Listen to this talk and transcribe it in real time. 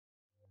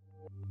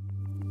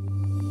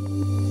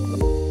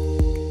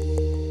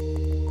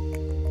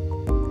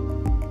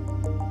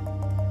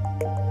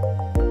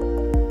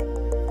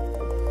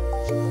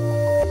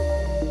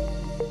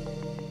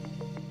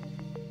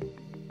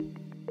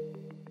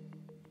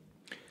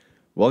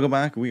Welcome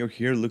back. We are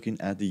here looking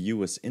at the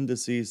US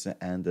indices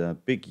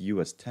and big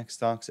US tech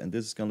stocks, and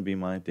this is going to be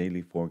my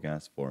daily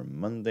forecast for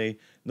Monday,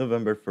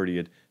 November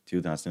 30th,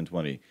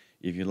 2020.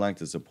 If you'd like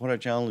to support our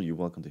channel, you're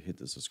welcome to hit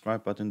the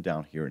subscribe button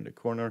down here in the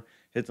corner,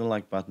 hit the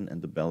like button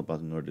and the bell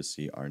button in order to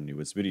see our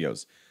newest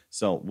videos.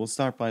 So we'll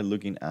start by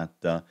looking at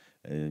the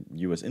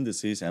US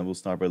indices, and we'll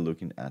start by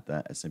looking at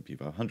the S&P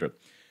 500.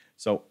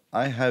 So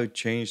I have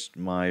changed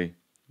my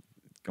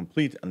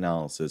complete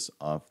analysis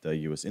of the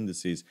US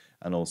indices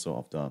and also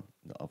of the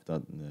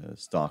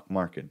stock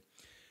market.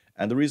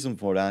 And the reason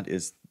for that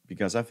is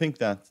because I think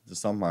that the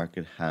stock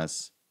market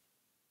has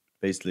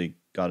basically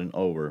gotten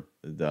over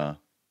the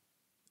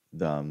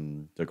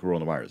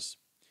coronavirus.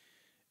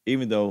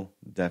 Even though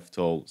death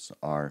tolls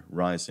are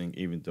rising,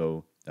 even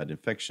though that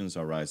infections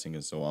are rising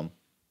and so on,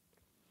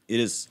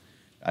 it is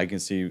I can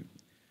see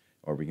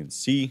or we can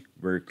see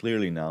very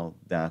clearly now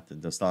that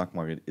the stock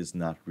market is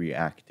not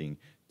reacting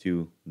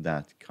to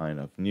that kind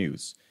of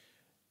news.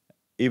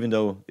 Even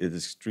though it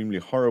is extremely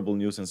horrible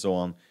news and so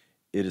on,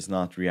 it is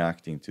not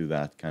reacting to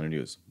that kind of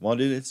news. What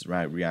it is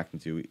reacting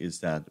to is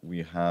that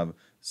we have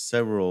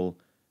three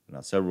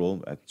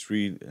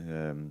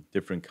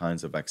different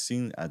kinds of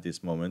vaccine at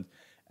this moment,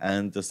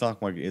 and the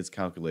stock market is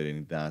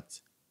calculating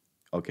that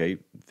okay,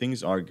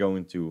 things are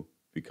going to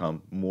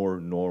become more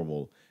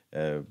normal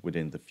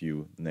within the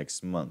few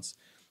next months,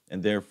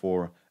 and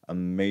therefore a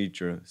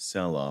major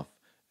sell-off,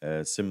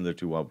 similar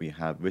to what we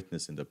have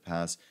witnessed in the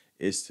past,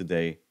 is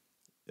today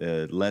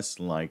less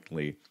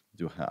likely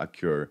to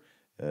occur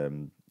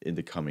in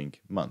the coming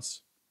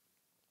months.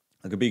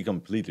 I could be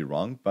completely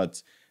wrong,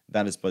 but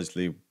that is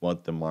basically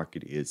what the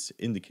market is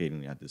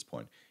indicating at this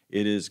point.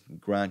 It is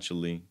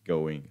gradually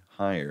going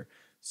higher.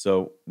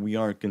 So we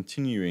are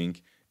continuing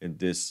in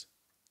this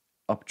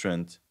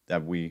uptrend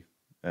that we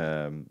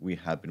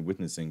have been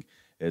witnessing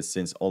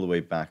since all the way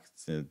back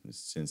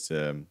since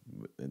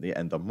the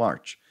end of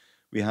March.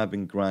 We have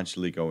been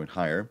gradually going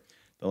higher.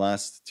 The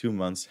last 2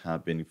 months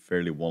have been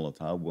fairly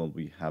volatile while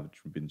we have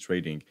been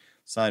trading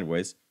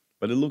sideways,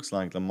 but it looks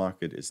like the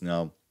market is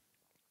now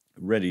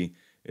ready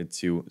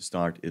to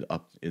start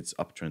its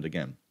uptrend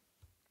again.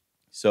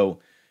 So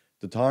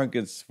the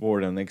targets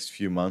for the next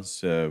few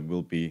months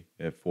will be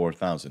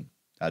 4,000.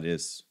 That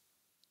is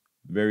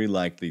very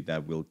likely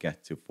that we'll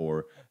get to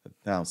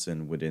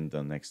 4,000 within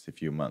the next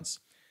few months.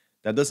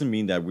 That doesn't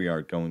mean that we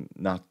are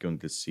not going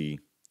to see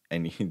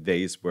any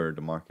days where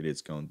the market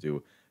is going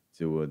to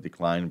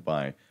decline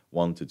by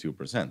 1 to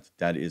 2%.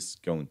 That is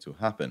going to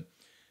happen.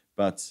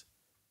 But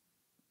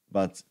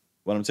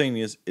what I'm saying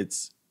is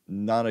it's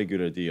not a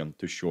good idea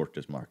to short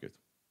this market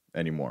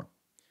anymore.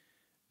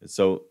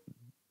 So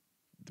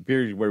the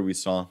period where we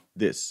saw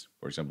this,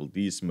 for example,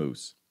 these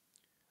moves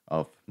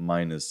of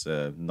minus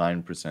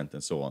 9%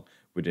 and so on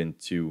within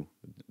two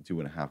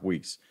and a half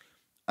weeks,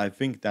 I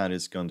think that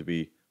is going to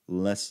be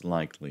less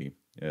likely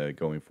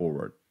going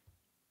forward.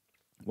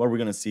 What we're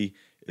going to see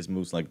is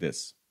moves like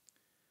this.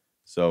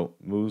 So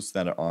moves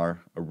that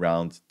are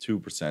around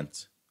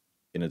 2%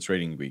 in a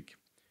trading week,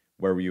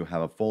 where you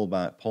have a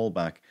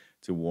pullback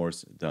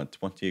towards the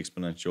 20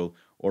 exponential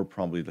or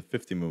probably the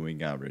 50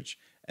 moving average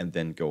and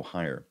then go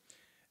higher.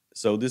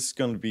 So this is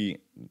going to be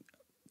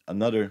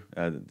another,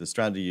 the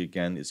strategy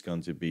again is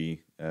going to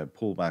be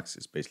pullbacks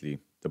is basically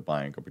the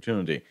buying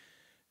opportunity,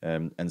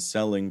 and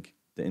selling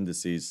the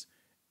indices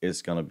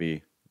is going to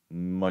be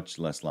much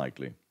less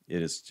likely.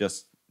 It is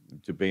just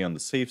to be on the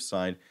safe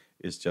side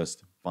is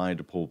just buy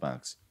the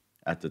pullbacks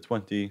at the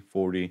 20,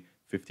 40,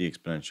 50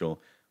 exponential.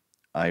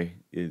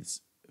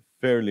 It's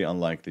fairly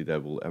unlikely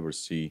that we'll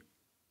see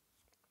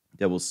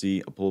a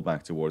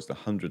pullback towards the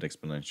 100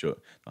 exponential,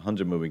 the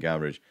 100 moving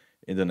average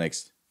in the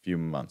next few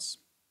months.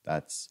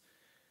 That's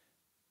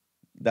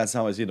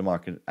how I see the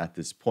market at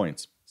this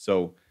point.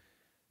 So,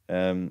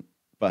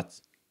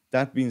 but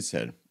that being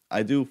said,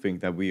 I do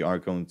think that we are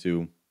going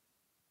to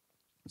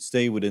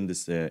stay within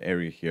this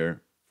area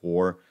here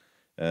for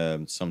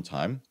some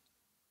time.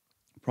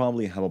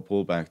 Probably have a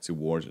pullback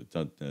towards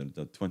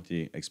the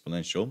 20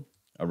 exponential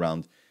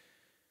around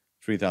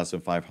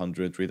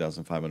 3,500,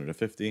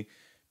 3,550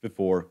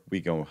 before we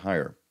go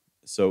higher.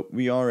 So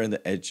we are in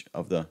the edge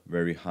of the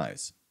very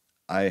highs.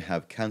 I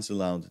have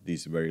canceled out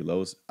these very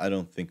lows. I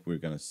don't think we're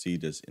going to see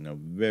this in a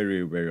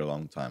very, very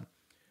long time.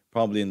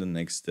 Probably in the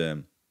next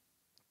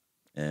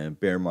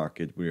bear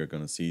market, we are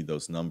going to see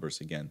those numbers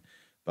again.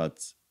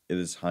 But it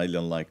is highly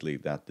unlikely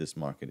that this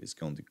market is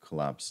going to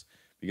collapse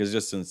because I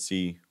just don't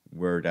see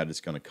where that is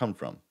going to come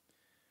from.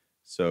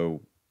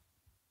 So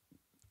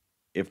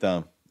if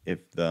the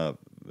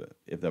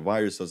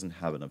virus doesn't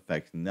have an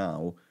effect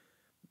now,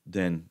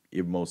 then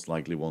it most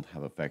likely won't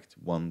have effect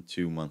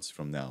 1-2 months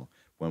from now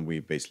when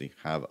we basically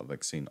have a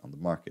vaccine on the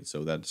market.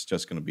 So that's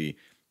just going to be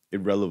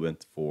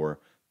irrelevant for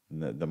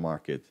the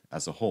market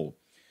as a whole.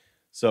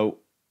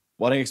 So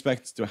what I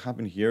expect to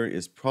happen here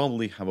is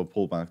probably have a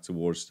pullback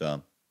towards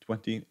the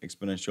 20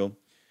 exponential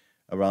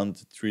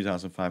around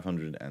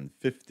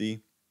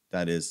 3,550.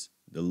 That is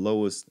the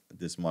lowest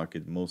this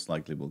market most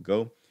likely will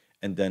go,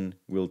 and then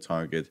we'll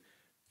target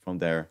from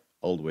there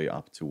all the way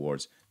up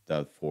towards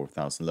that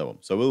 4,000 level.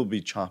 So it will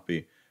be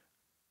choppy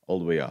all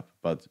the way up,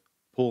 but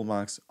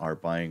pullbacks are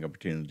buying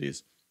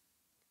opportunities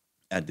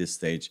at this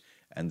stage,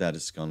 and that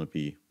is going to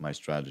be my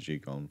strategy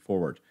going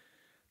forward.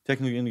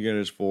 Technical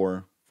indicators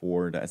for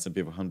the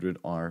S&P 500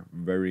 are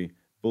very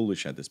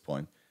bullish at this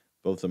point.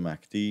 Both the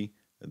MACD,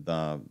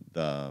 the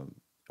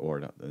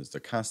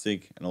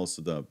stochastic, and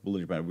also the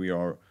bullish band, we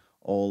are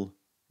all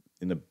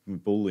in a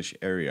bullish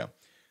area.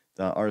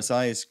 The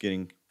RSI is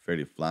getting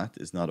fairly flat.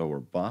 It's not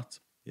overbought.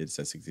 It's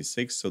at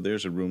 66, so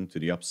there's a room to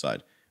the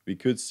upside. We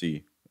could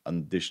see an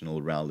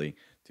additional rally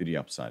to the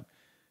upside.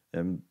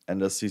 And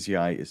the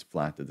CCI is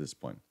flat at this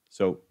point.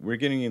 So we're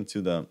getting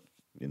into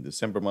in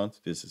December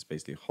month. This is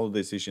basically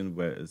holiday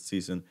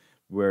season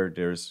where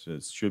there's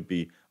should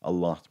be a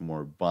lot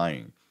more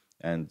buying,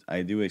 and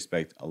I do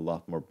expect a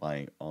lot more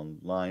buying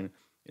online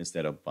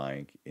instead of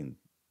buying in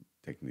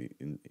technically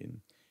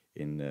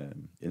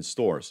in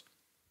stores.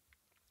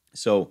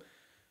 So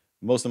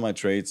most of my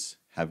trades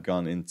have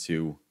gone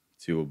into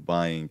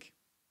buying,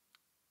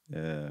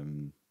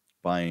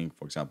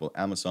 for example,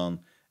 Amazon,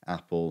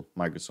 Apple,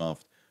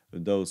 Microsoft,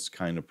 those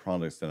kind of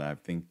products that I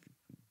think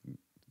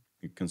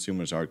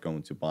consumers are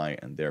going to buy,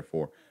 and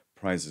therefore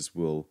prices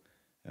will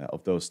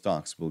of those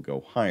stocks will go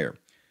higher.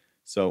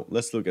 So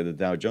let's look at the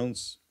Dow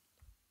Jones.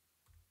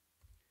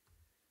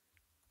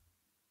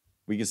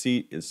 We can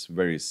see it's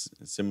very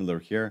similar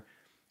here.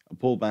 A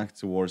pullback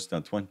towards the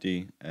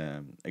 20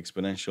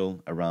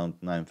 exponential around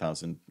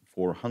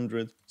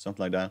 9,400,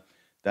 something like that.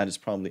 That is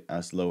probably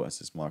as low as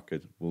this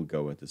market will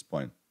go at this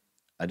point.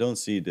 I don't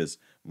see this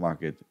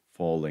market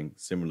falling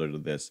similar to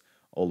this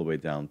all the way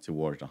down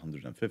towards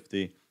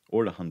 150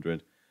 or the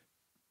 100.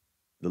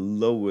 The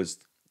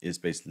lowest is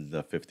basically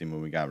the 50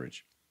 moving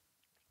average,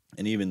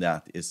 and even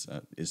that is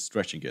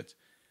stretching it.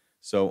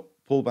 So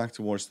pull back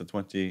towards the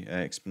 20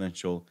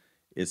 exponential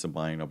is a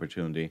buying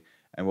opportunity,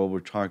 and what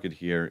we're target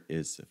here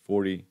is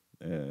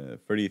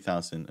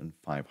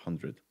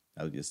 30,500.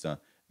 That is the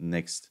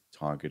next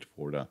target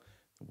for the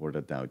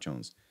Dow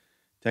Jones.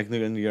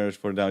 Technical indicators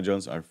for Dow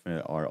Jones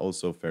are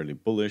also fairly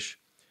bullish.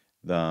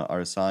 The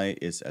RSI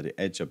is at the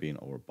edge of being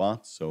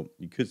overbought, so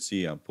you could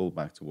see a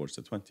pullback towards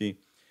the 20.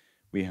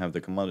 We have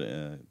the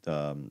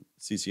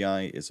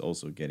CCI is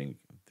also getting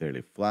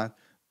fairly flat,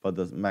 but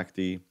the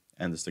MACD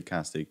and the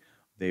stochastic,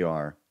 they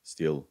are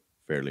still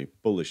fairly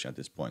bullish at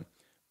this point.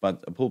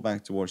 But a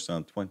pullback towards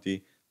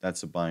 20,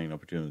 that's a buying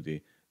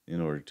opportunity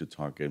in order to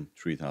target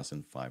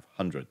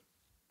 3,500.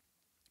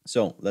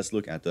 So let's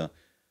look at the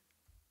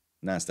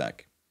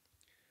Nasdaq.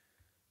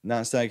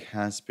 Nasdaq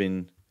has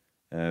been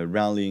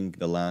rallying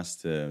the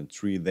last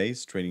 3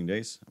 days, trading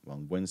days,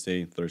 on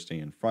Wednesday, Thursday,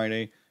 and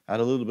Friday. Had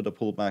a little bit of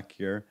pullback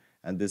here,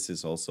 and this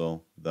is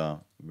also the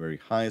very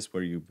highest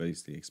where you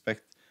basically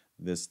expect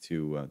this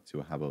to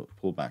have a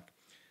pullback.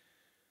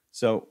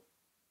 So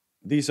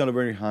these are the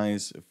very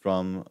highs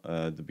from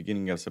the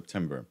beginning of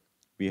September.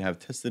 We have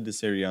tested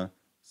this area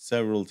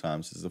several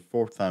times. This is the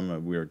 4th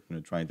time we are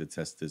trying to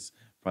test this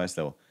price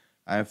level.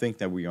 I think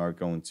that we are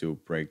going to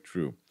break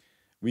through.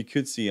 We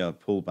could see a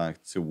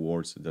pullback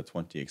towards the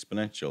 20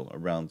 exponential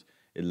around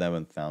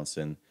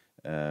 11,000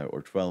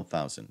 or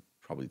 12,000,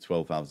 probably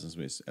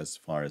 12,000 as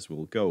far as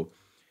we'll go.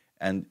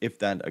 And if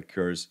that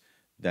occurs,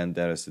 then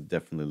that is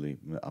definitely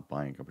a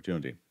buying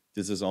opportunity.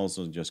 This is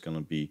also just going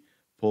to be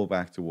pull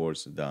back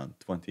towards the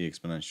 20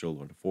 exponential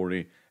or the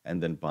 40,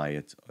 and then buy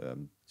it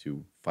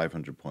to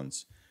 500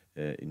 points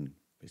in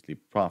basically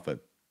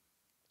profit.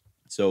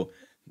 So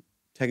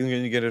technical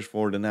indicators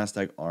for the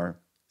Nasdaq are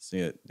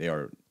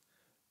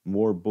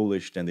more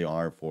bullish than they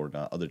are for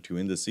the other 2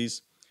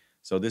 indices.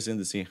 So this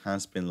index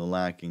has been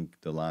lagging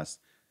the last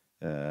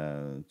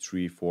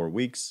 3-4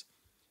 weeks,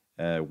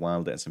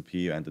 while the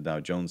S&P and the Dow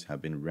Jones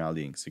have been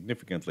rallying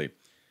significantly.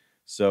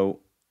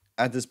 So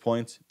at this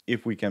point,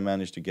 if we can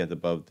manage to get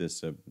above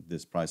this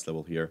price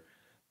level here,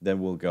 then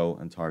we'll go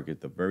and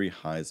target the very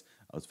highs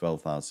of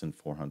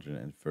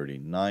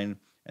 12,439.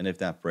 And if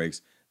that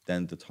breaks,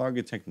 then the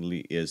target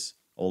technically is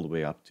all the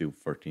way up to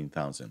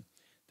 13,000.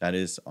 That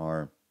is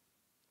our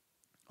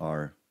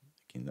I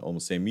can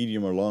almost say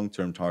medium or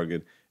long-term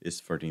target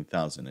is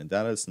 13,000, and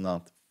that is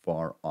not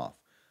far off.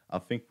 I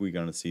think we're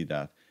going to see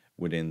that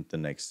within the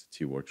next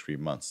 2 or 3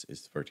 months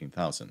is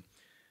 13,000.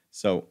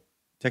 So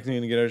technical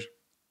indicators,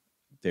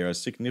 they are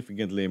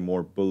significantly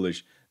more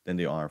bullish than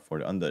they are for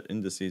the other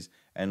indices,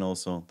 and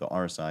also the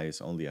RSI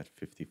is only at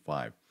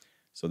 55.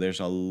 So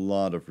there's a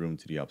lot of room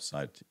to the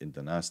upside in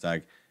the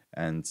Nasdaq,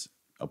 and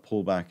a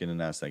pullback in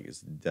the Nasdaq is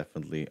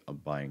definitely a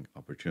buying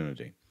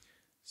opportunity.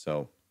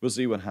 So we'll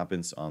see what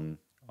happens on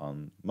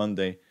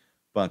Monday,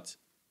 but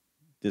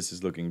this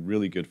is looking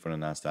really good for the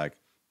Nasdaq.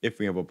 If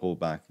we have a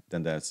pullback,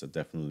 then that's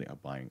definitely a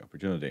buying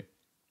opportunity.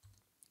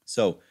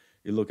 So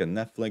you look at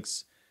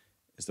Netflix.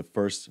 It's the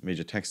first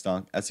major tech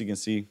stock. As you can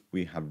see,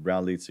 we have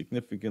rallied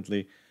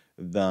significantly.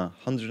 The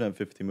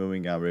 150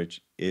 moving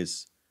average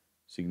is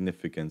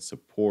significant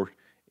support.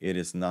 It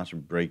is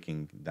not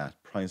breaking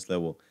that price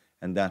level,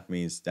 and that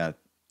means that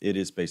it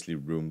is basically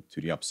room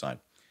to the upside.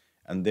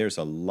 And there's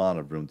a lot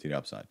of room to the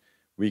upside.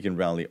 we can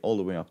rally all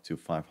the way up to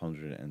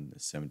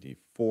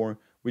 574,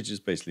 which is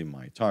basically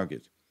my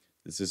target.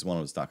 This is one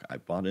of the stock I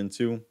bought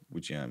into,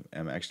 which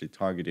I'm actually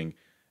targeting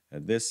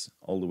this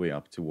all the way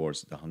up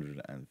towards the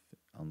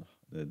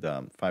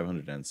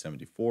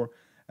 574,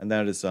 and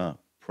that is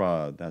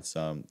that's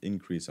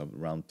increase of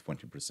around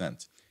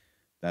 20%.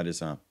 That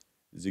is a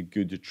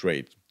good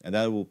trade, and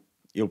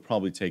it'll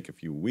probably take a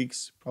few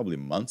weeks, probably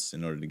months,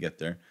 in order to get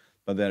there.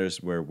 But that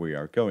is where we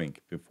are going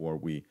before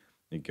we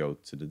go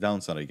to the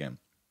downside again.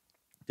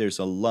 There's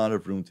a lot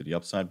of room to the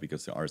upside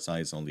because the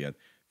RSI is only at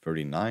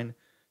 39.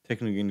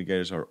 Technical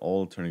indicators are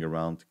all turning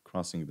around,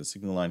 crossing the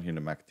signal line here in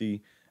the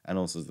MACD, and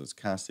also the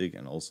stochastic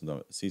and also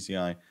the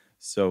CCI.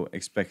 So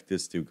expect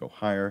this to go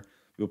higher.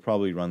 You'll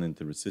probably run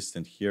into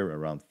resistance here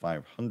around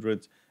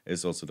 500.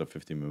 It's also the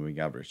 50-moving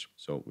average.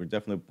 So we're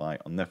definitely buy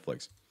on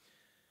Netflix.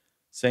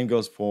 Same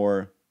goes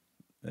for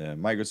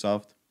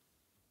Microsoft.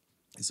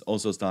 It's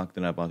also a stock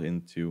that I bought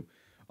into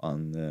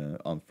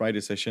on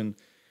Friday session.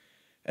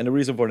 And the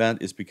reason for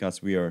that is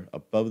because we are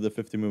above the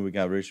 50-moving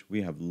average.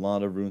 We have a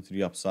lot of room to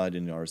the upside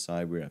in our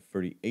side. We're at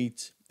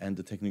 38, and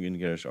the technical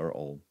indicators are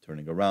all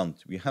turning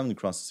around. We haven't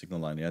crossed the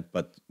signal line yet,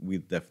 but we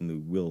definitely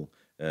will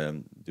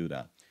do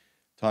that.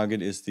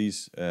 Target is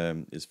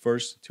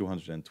first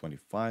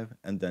 225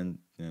 and then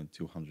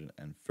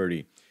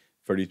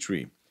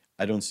 233.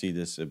 I don't see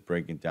this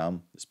breaking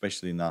down,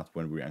 especially not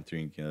when we're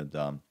entering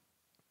the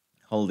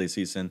holiday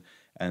season,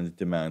 and the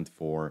demand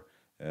for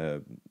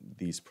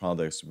these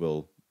products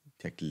will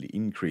technically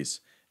increase,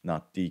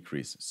 not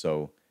decrease.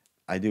 So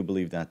I do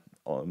believe that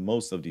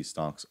most of these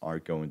stocks are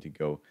going to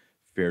go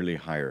fairly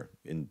higher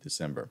in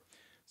December.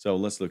 So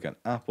let's look at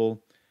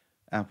Apple.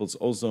 Apple's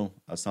also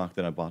a stock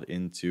that I bought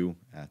into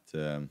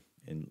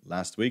in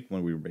last week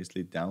when we were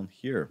basically down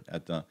here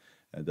at the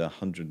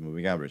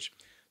 100-moving average.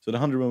 So the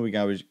 100-moving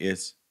average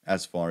is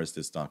as far as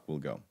this stock will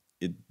go.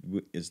 It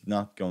is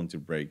not going to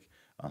break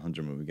a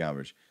 100-moving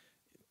average.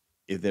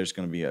 If there's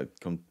going to be a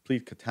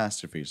complete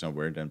catastrophe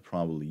somewhere, then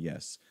probably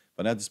yes.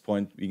 But at this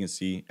point, we can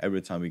see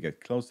every time we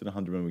get close to the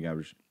 100-moving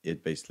average,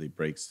 it basically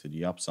breaks to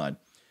the upside.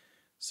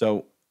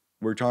 So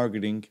we're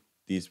targeting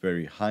these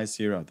very highs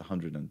here at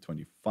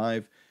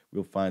 125.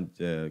 We'll find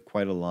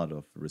quite a lot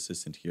of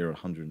resistance here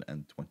at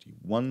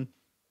 121.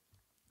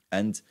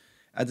 And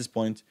at this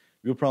point,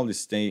 we'll probably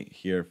stay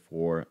here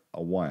for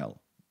a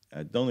while.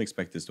 Don't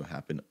expect this to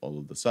happen all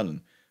of a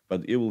sudden,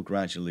 but it will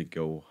gradually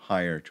go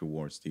higher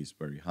towards these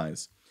very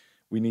highs.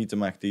 We need the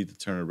MACD to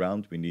turn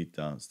around. We need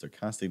the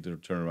stochastic to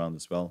turn around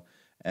as well.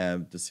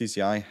 The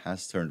CCI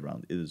has turned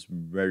around. It is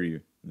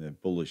very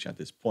bullish at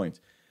this point.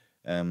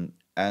 In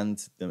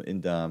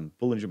the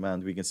Bollinger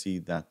Band, we can see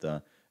that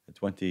the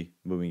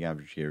 20-moving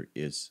average here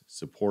is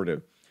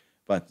supportive.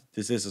 But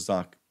this is a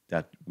stock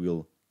that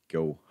will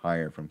go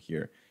higher from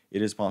here.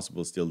 It is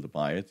possible still to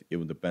buy it.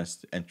 The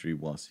best entry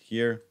was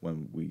here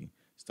when we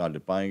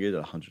started buying it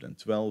at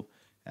 112.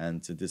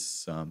 And to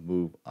this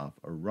move of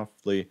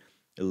roughly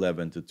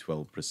 11 to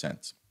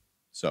 12%.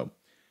 So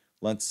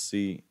let's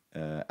see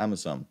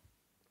Amazon.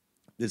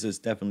 This is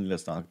definitely a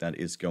stock that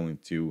is going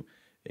to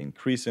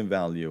increase in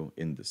value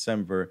in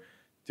December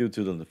due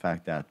to the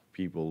fact that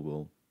people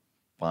will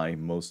buy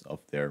most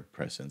of their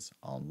presents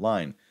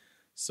online.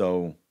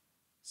 So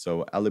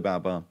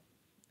Alibaba,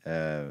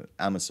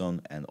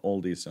 Amazon, and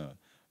all these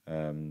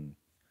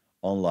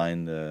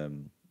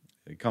online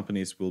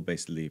companies will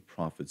basically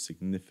profit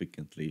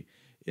significantly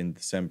in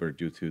December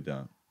due to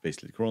the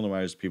basically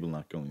coronavirus, people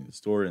not going to the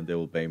store, and they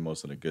will buy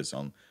most of the goods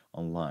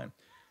online.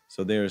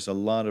 So there's a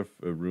lot of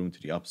room to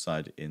the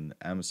upside in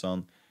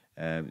Amazon.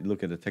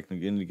 Look at the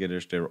technical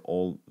indicators; they're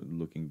all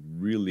looking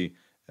really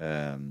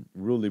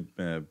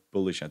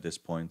bullish at this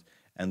point,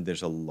 and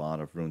there's a lot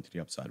of room to the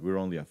upside. We're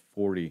only at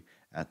 40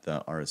 at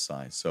the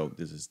RSI, so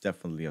this is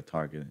definitely a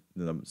target,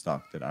 the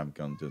stock that I'm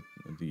going to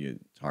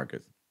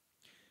target.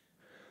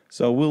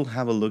 So we'll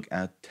have a look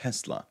at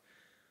Tesla.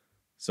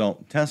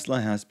 So Tesla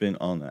has been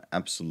on an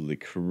absolutely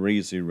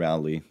crazy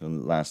rally in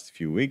the last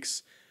few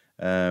weeks.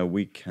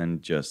 We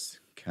can just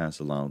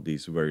cancel out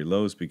these very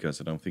lows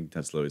because I don't think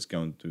Tesla is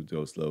going to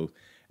those lows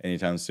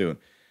anytime soon.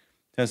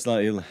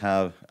 Tesla will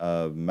have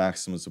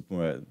maximum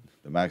support.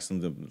 The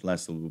maximum the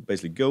last will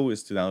basically go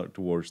is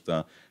towards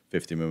the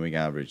 50-moving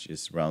average.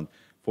 It's around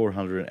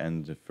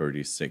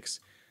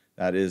 436.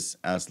 That is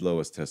as low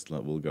as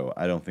Tesla will go.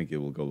 I don't think it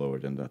will go lower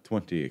than the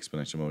 20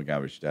 exponential moving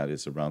average. That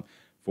is around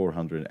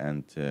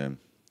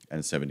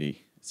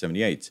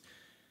 478.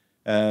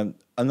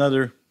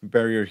 Another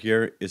barrier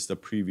here is the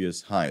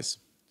previous highs.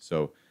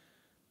 So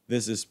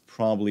this is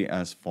probably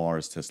as far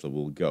as Tesla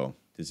will go.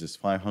 This is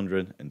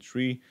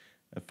 503.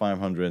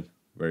 500,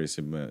 very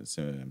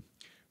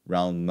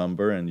round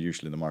number, and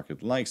usually the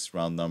market likes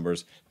round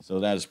numbers.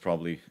 So that is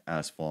probably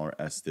as far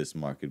as this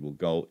market will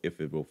go if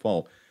it will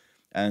fall.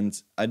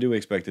 And I do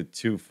expect it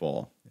to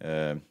fall.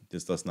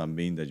 This does not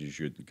mean that you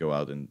should go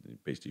out and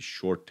basically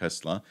short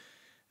Tesla.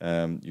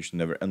 You should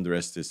never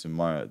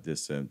underestimate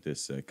this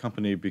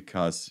company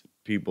because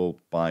people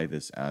buy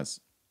this as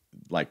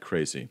like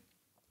crazy.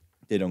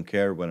 They don't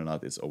care whether or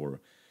not it's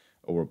over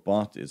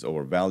overbought, is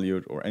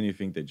overvalued, or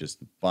anything. They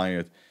just buy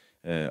it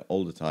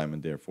all the time,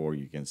 and therefore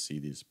you can see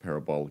these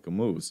parabolic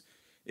moves.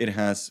 It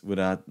has,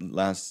 within the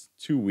last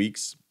 2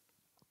 weeks,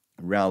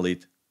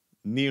 rallied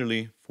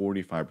nearly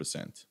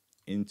 45%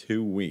 in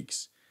 2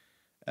 weeks.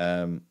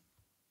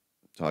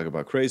 Talk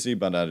about crazy,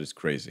 but that is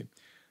crazy.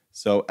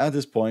 So at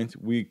this point,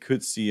 we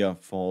could see a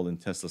fall in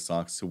Tesla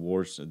stocks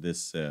towards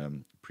this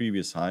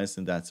previous highs,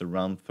 and that's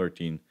around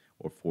 13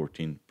 or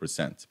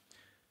 14%.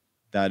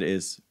 That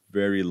is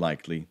very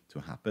likely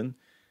to happen.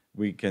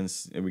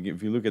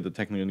 If you look at the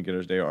technical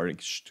indicators, they are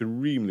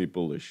extremely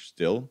bullish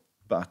still,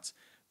 but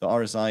the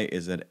RSI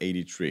is at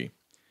 83.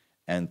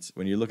 And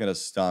when you look at a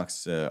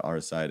stock's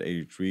RSI at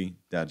 83,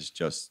 that is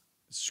just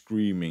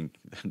screaming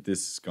that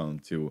this is going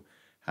to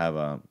have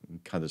a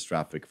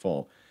catastrophic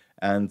fall.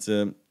 And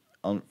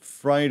on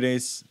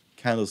Friday's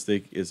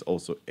candlestick is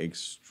also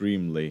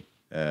extremely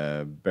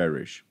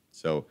bearish.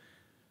 So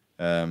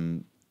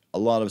a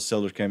lot of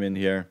sellers came in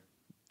here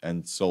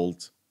and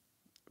sold,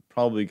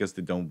 probably because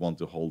they don't want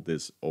to hold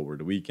this over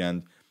the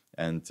weekend,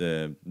 and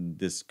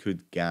this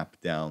could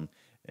gap down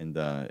in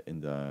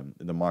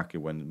the market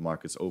when the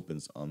markets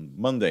opens on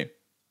Monday.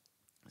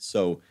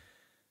 So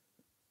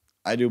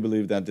I do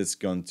believe that it's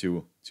going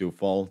to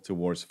fall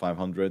towards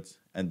 500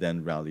 and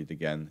then rallied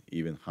again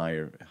even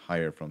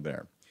higher from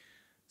there.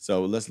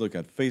 So let's look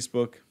at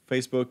Facebook.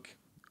 Facebook,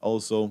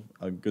 also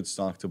a good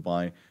stock to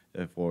buy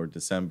for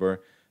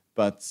December,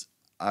 but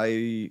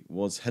I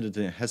was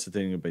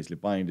hesitating basically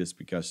buying this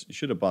because you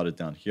should have bought it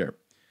down here.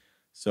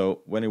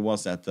 So when it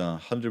was at the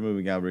 100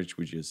 moving average,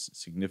 which is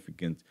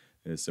significant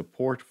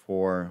support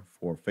for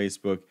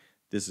Facebook,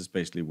 this is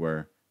basically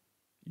where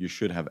you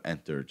should have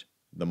entered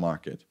the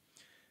market.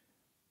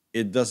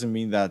 It doesn't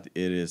mean that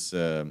it is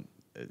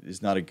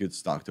not a good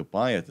stock to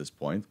buy at this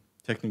point.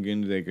 Technical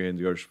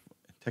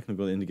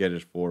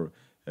indicators for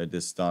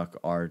this stock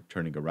are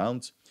turning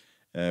around.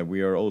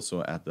 We are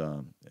also at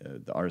the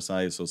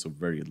RSI is also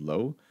very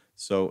low,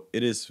 so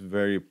it is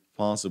very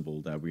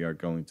possible that we are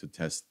going to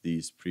test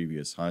these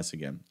previous highs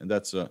again, and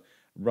that's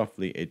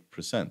roughly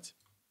 8%.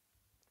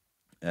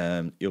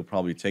 It'll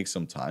probably take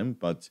some time,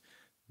 but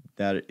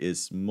that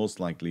is most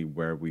likely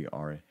where we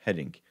are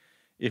heading.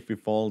 If we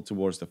fall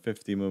towards the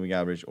 50 moving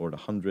average or the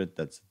 100,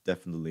 that's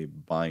definitely a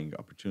buying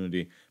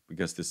opportunity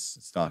because this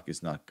stock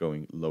is not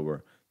going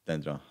lower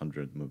than the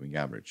 100 moving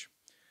average.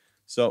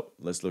 So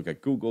let's look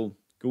at Google.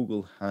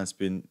 Google has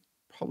been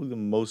probably the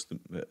most,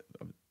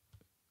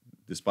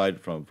 despite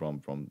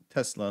from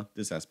Tesla,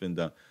 this has been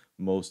the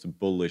most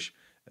bullish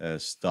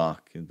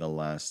stock in the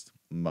last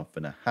month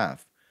and a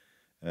half.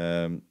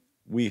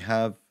 We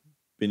have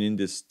been in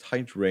this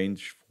tight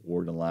range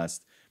for the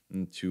last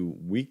 2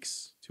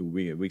 weeks, 2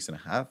 weeks and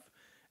a half,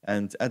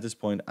 and at this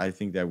point, I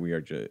think that we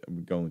are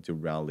going to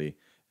rally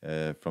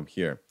from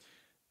here.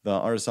 The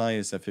RSI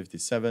is at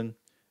 57.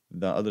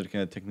 The other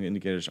kind of technical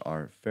indicators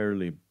are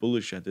fairly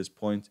bullish at this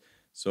point.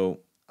 So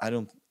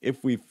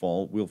if we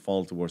fall, we'll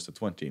fall towards the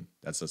 20.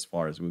 That's as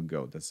far as we'll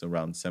go. That's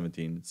around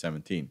 17.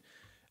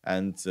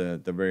 And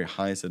the very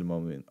highest at the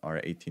moment are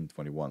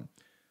 18.21.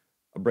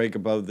 A break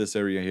above this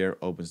area here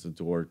opens the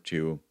door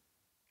to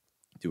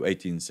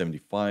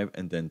 1875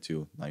 and then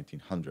to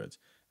 1900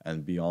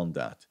 and beyond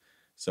that.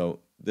 So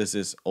this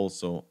is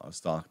also a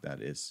stock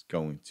that is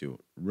going to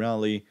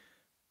rally.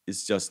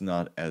 It's just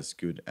not as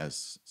good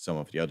as some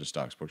of the other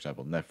stocks, for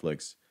example,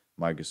 Netflix,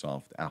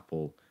 Microsoft,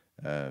 Apple,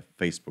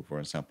 Facebook, for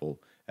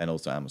example, and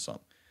also Amazon.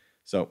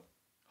 So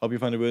hope you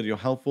find the video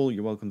helpful.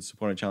 You're welcome to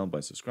support our channel by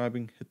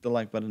subscribing, hit the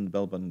like button, the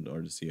bell button in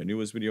order to see our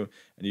newest video.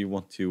 And if you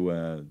want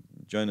to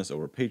join us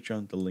over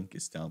Patreon, the link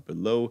is down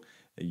below.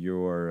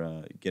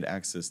 You get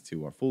access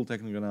to our full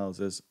technical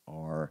analysis,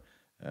 our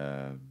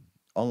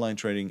online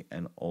trading,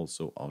 and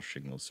also our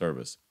signal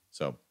service.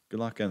 So good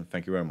luck and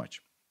thank you very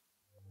much.